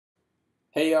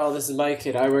Hey y'all, this is Mike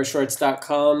at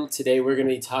eyewearshorts.com. Today we're going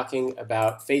to be talking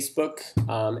about Facebook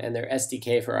and their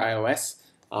SDK for iOS.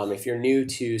 If you're new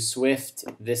to Swift,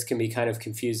 this can be kind of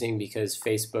confusing because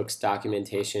Facebook's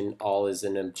documentation all is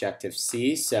in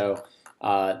Objective-C. So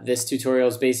this tutorial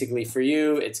is basically for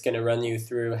you. It's going to run you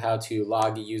through how to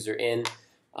log a user in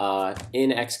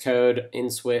Xcode,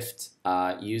 in Swift,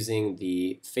 using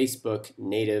the Facebook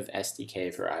native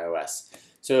SDK for iOS.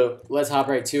 So let's hop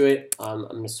right to it. I'm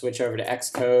going to switch over to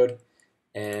Xcode,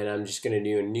 and I'm just going to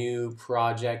do a new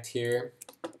project here.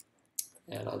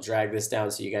 And I'll drag this down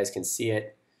so you guys can see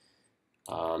it.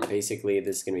 Basically,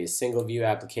 this is going to be a single view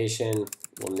application.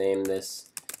 We'll name this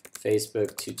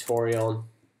Facebook tutorial.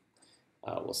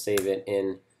 We'll save it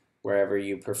in wherever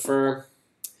you prefer.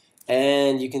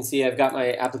 And you can see I've got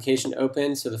my application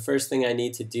open. So the first thing I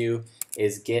need to do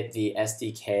is get the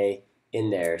SDK in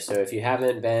there. So if you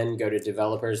haven't been, go to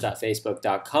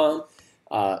developers.facebook.com.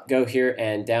 Go here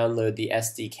and download the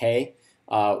SDK.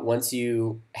 Once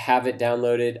you have it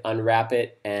downloaded, unwrap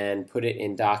it and put it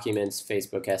in Documents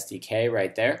Facebook SDK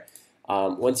right there.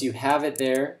 Once you have it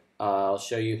there, I'll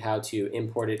show you how to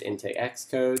import it into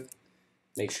Xcode.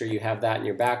 Make sure you have that in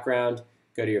your background.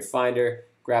 Go to your Finder,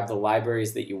 grab the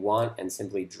libraries that you want and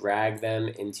simply drag them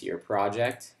into your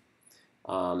project.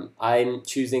 I'm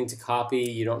choosing to copy.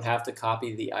 You don't have to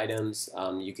copy the items.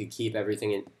 You could keep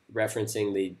everything in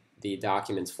referencing the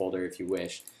documents folder if you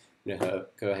wish. I'm going to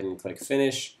go ahead and click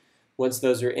finish. Once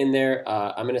those are in there,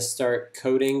 I'm going to start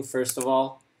coding first of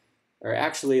all. Or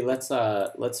actually, let's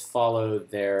follow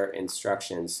their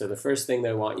instructions. So the first thing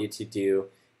they want you to do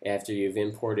after you've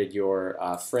imported your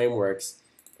frameworks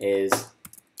is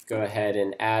go ahead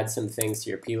and add some things to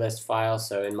your plist file.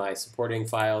 So in my supporting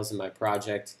files in my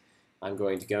project, I'm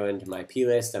going to go into my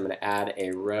plist. I'm going to add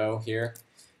a row here,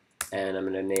 and I'm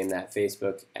going to name that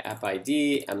Facebook app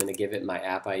ID. I'm going to give it my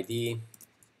app ID.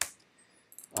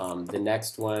 The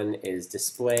next one is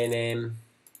display name.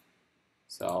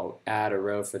 So I'll add a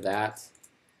row for that,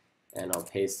 and I'll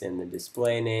paste in the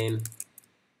display name.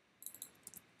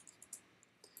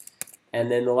 And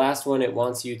then the last one, it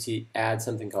wants you to add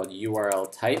something called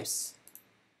URL types.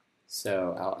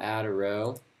 So I'll add a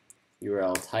row,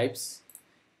 URL types.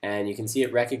 And you can see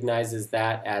it recognizes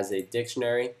that as a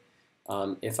dictionary.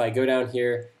 If I go down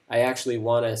here, I actually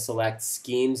want to select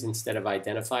schemes instead of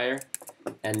identifier,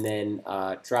 and then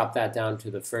drop that down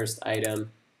to the first item,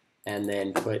 and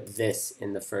then put this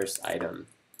in the first item.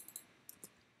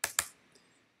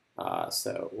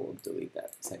 So we'll delete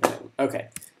that second item. Okay,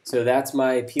 so that's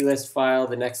my plist file.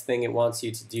 The next thing it wants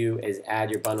you to do is add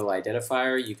your bundle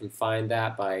identifier. You can find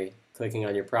that by clicking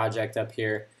on your project up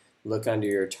here, look under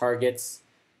your targets,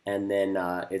 and then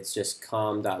it's just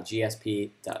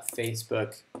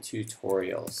com.gsp.facebook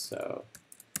tutorials. So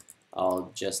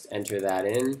I'll just enter that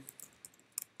in.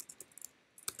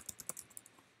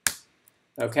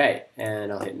 Okay,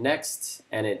 and I'll hit next,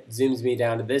 and it zooms me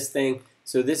down to this thing.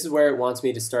 So this is where it wants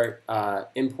me to start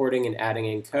importing and adding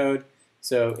in code.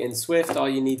 So in Swift, all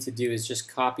you need to do is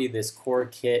just copy this core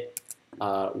kit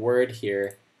word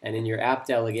here, and in your app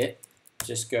delegate,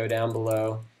 just go down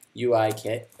below UI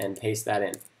kit and paste that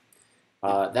in.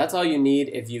 That's all you need.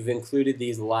 If you've included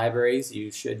these libraries,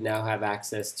 you should now have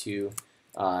access to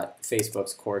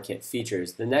Facebook's core kit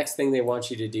features. The next thing they want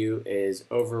you to do is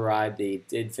override the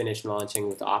did finish launching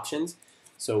with options.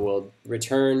 So we'll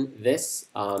return this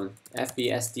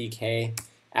FBSDK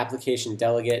application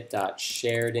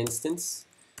delegate.shared instance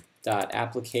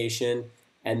application,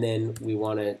 and then we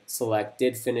want to select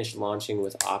did finish launching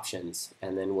with options,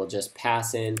 and then we'll just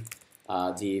pass in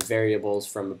the variables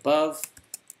from above.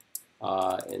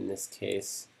 In this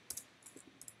case,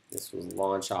 this was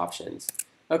launch options.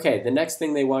 Okay, the next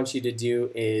thing they want you to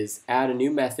do is add a new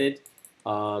method,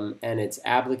 and it's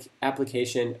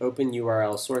application open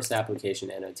URL source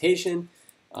application annotation.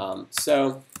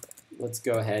 So let's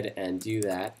go ahead and do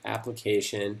that.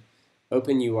 Application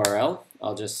open URL.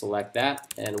 I'll just select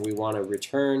that, and we want to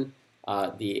return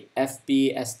the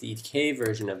FBSDK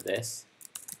version of this,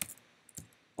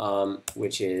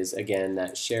 which is again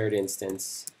that shared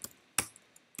instance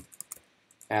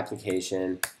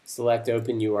application. Select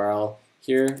open URL.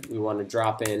 Here we want to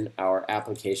drop in our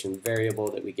application variable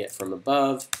that we get from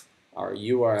above, our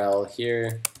URL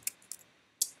here,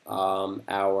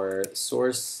 our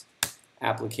source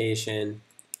application,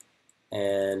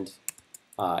 and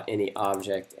any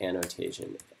object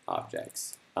annotation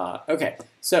objects. Okay,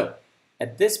 so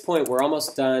at this point we're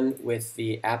almost done with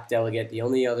the app delegate. The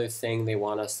only other thing they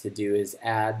want us to do is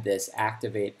add this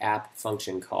activate app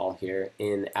function call here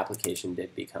in application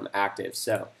did become active.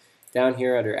 So down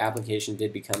here under application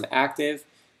did become active,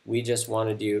 we just want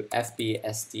to do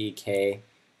FBSDK,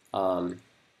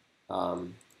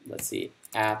 let's see,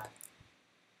 app,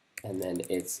 and then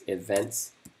it's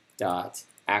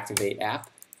events.activateApp.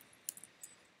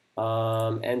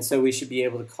 And so we should be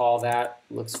able to call that.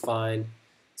 Looks fine.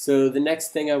 So the next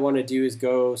thing I want to do is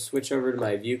go switch over to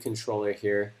my view controller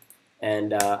here,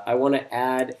 and I want to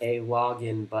add a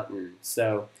login button.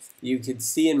 So you could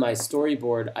see in my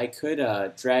storyboard I could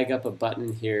drag up a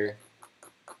button here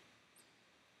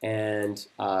and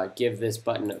give this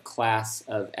button a class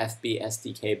of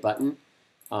FBSDK button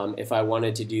if I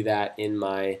wanted to do that in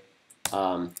my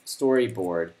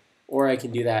storyboard, or I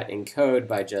can do that in code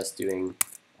by just doing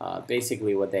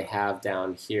basically what they have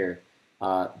down here.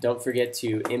 Don't forget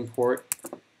to import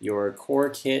your core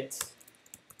kit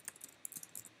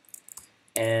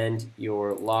and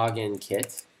your login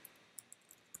kit.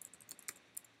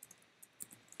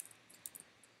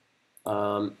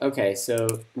 Okay, so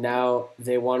now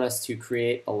they want us to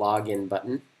create a login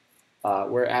button.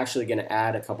 We're actually going to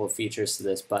add a couple of features to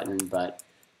this button, but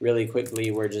really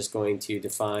quickly we're just going to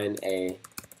define a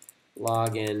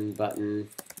login button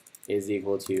is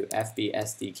equal to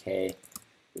FBSDK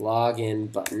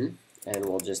login button, and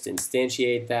we'll just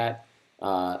instantiate that.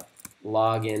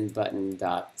 Login button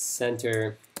dot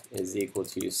center is equal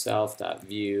to self dot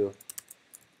view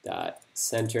dot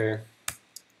center,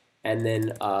 and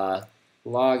then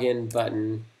login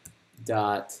button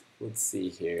dot, let's see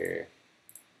here,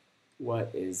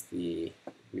 what is the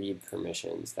read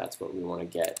permissions? That's what we want to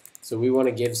get. So we want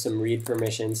to give some read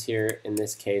permissions here. In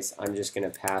this case, I'm just going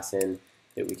to pass in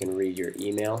that we can read your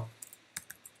email.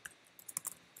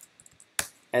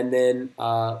 And then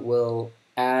we'll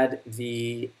add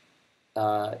the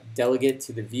delegate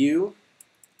to the view,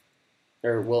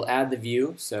 or we'll add the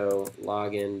view. So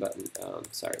login button,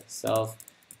 self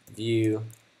view,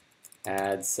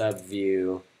 add sub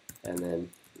view, and then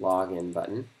login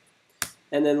button.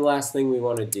 And then the last thing we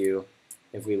want to do,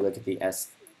 if we look at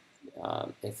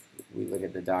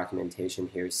the documentation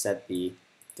here, set the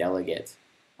delegate.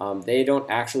 They don't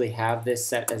actually have this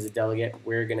set as a delegate.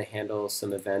 We're going to handle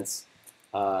some events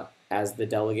as the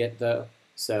delegate though.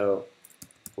 So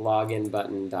login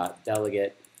button dot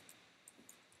delegate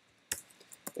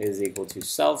is equal to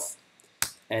self,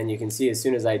 and you can see as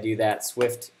soon as I do that,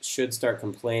 Swift should start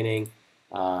complaining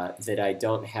that I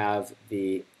don't have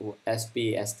the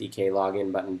FBSDK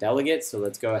login button delegate. So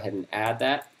let's go ahead and add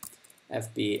that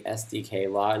FBSDK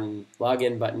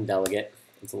login button delegate.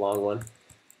 It's a long one.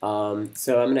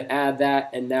 So I'm going to add that,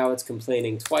 and now it's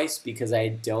complaining twice because I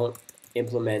don't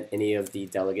implement any of the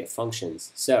delegate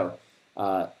functions. So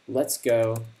let's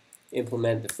go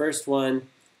implement the first one,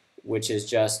 which is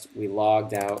just we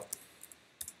logged out.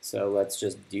 So let's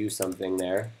just do something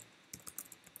there.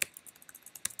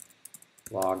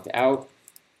 Logged out.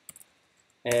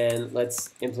 And let's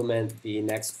implement the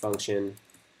next function,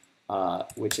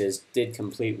 which is did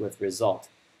complete with result.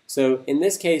 So in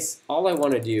this case, all I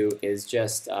want to do is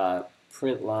just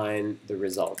print line the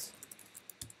result.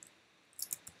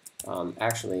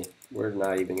 Actually, we're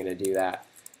not even going to do that.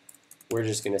 We're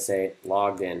just going to say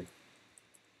logged in.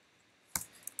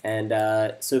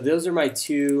 And so those are my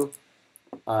two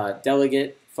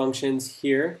delegate functions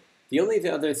here. The only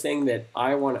other thing that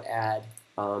I want to add,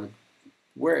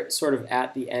 we're sort of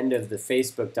at the end of the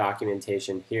Facebook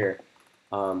documentation here.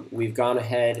 We've gone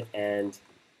ahead and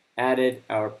added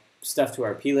our stuff to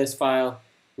our plist file.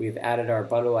 We've added our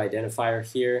bundle identifier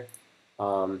here.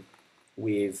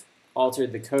 We've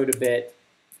altered the code a bit,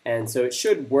 and so it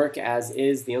should work as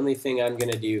is. The only thing I'm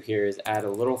going to do here is add a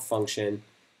little function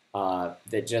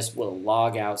that just will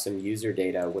log out some user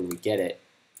data when we get it.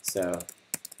 So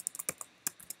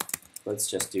let's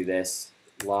just do this,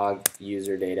 log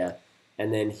user data,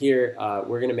 and then here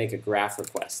we're going to make a graph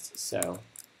request. So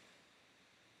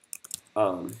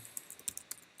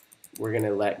we're going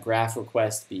to let graph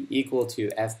request be equal to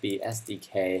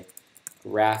FBSDK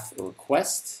graph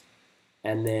request,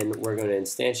 and then we're going to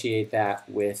instantiate that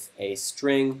with a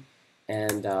string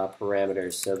and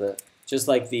parameters. So just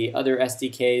like the other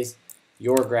SDKs,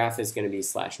 your graph is going to be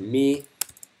 /me,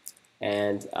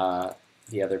 and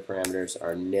the other parameters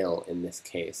are nil in this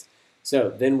case. So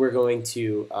then we're going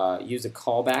to use a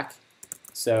callback.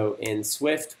 So in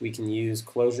Swift, we can use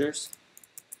closures.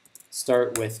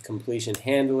 Start with completion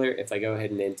handler. If I go ahead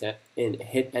and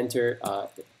hit enter,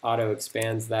 it auto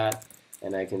expands that,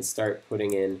 and I can start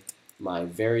putting in my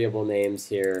variable names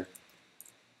here,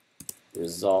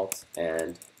 result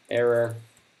and error.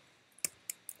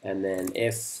 And then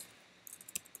if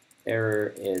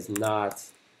error is not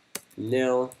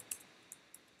nil,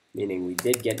 meaning we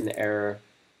did get an error,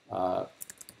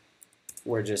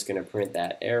 we're just going to print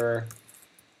that error.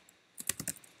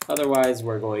 Otherwise,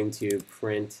 we're going to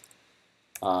print,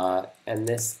 in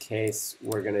this case,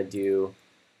 we're going to do,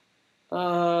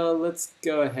 let's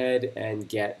go ahead and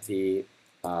get the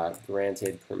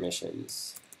granted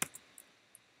permissions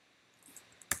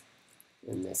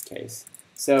in this case.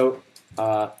 So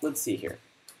let's see here.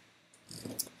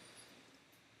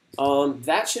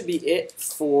 That should be it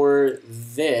for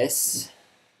this.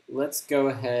 Let's go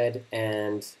ahead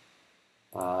and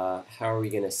how are we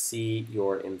going to see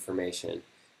your information?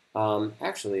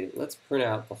 Actually, let's print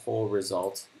out the whole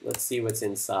result. Let's see what's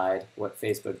inside, what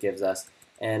Facebook gives us.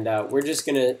 And we're just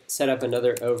going to set up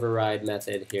another override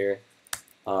method here.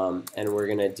 And we're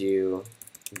going to do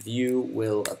view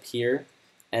will appear.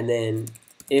 And then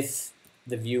if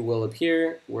the view will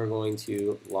appear, we're going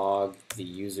to log the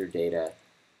user data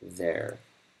there.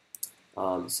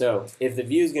 So if the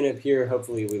view is going to appear,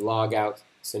 hopefully we log out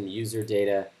some user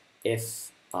data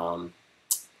if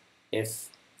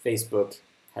Facebook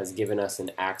has given us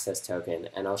an access token.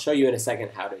 And I'll show you in a second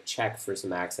how to check for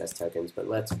some access tokens, but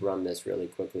let's run this really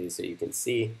quickly so you can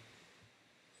see.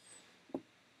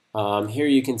 Here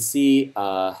you can see,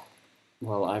 well,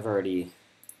 I've already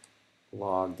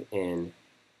logged in.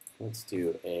 Let's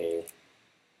do a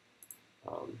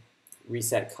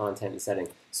reset content and setting.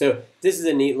 So this is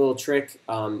a neat little trick.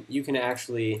 You can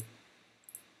actually,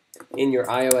 in your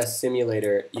iOS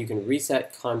simulator, you can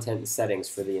reset content and settings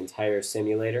for the entire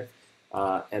simulator.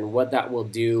 And what that will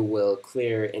do will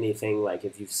clear anything like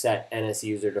if you've set NS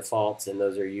user defaults, and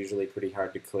those are usually pretty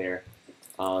hard to clear,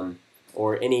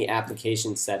 or any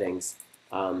application settings.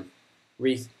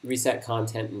 Reset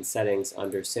content and settings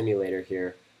under simulator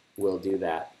here will do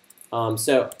that.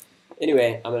 So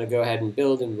anyway, I'm going to go ahead and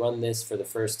build and run this for the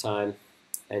first time,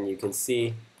 and you can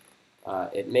see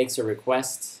it makes a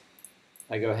request.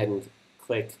 I go ahead and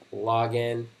click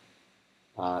login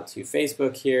to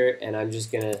Facebook here, and I'm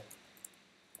just going to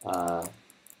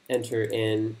enter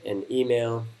in an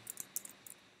email,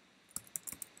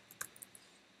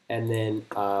 and then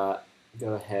go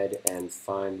ahead and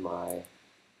find my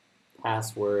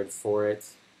password for it,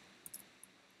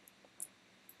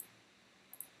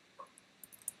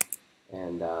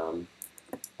 and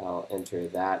I'll enter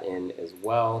that in as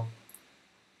well,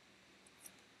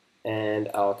 and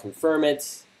I'll confirm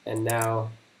it, and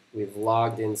now we've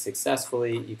logged in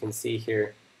successfully. You can see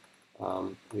here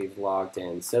we've logged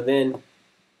in. So then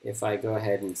if I go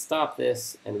ahead and stop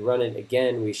this and run it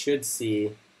again, we should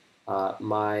see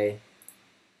my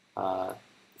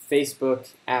Facebook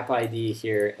app ID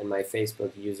here and my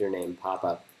Facebook username pop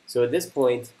up. So at this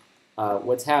point,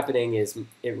 what's happening is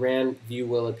it ran view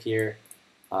will appear,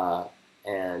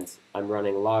 and I'm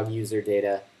running log user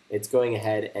data. It's going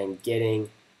ahead and getting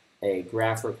a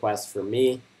graph request for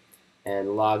me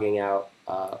and logging out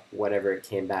whatever it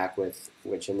came back with,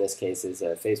 which in this case is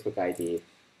a Facebook ID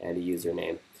and a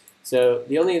username. So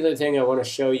the only other thing I want to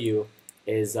show you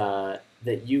is that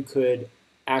you could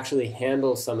actually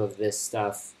handle some of this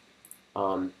stuff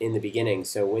in the beginning.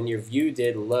 So when your view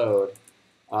did load,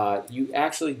 you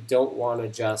actually don't want to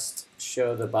just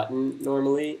show the button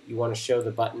normally. You want to show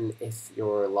the button if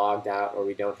you're logged out or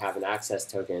we don't have an access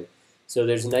token. So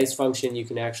there's a nice function you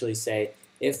can actually say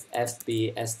if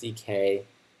FB SDK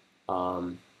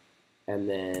and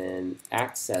then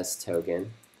access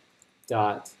token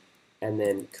dot and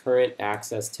then current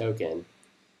access token,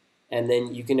 and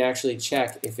then you can actually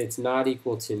check if it's not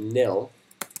equal to nil,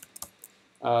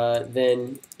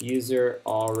 then user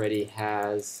already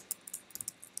has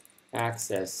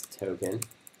access token.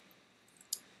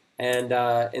 And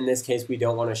in this case, we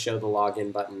don't want to show the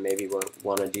login button. Maybe we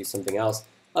want to do something else.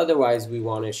 Otherwise, we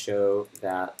want to show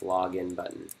that login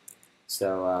button.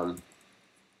 So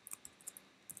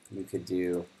you could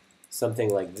do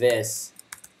something like this.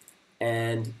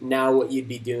 And now what you'd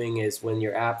be doing is when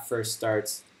your app first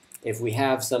starts, if we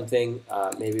have something,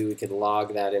 maybe we could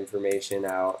log that information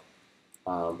out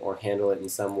or handle it in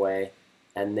some way.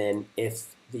 And then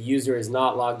if the user is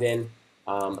not logged in,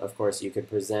 of course, you could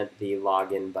present the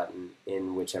login button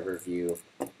in whichever view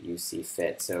you see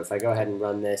fit. So if I go ahead and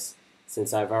run this,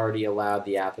 since I've already allowed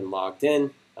the app and logged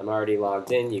in, I'm already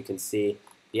logged in, you can see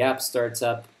the app starts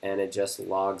up and it just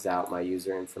logs out my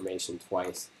user information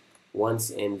twice. Once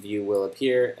in view will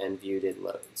appear and view did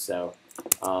load. So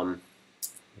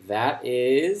that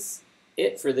is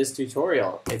it for this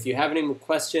tutorial. If you have any more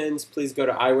questions, please go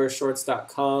to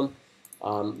iwearshorts.com.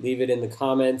 Leave it in the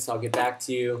comments. I'll get back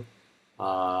to you.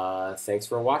 Thanks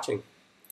for watching.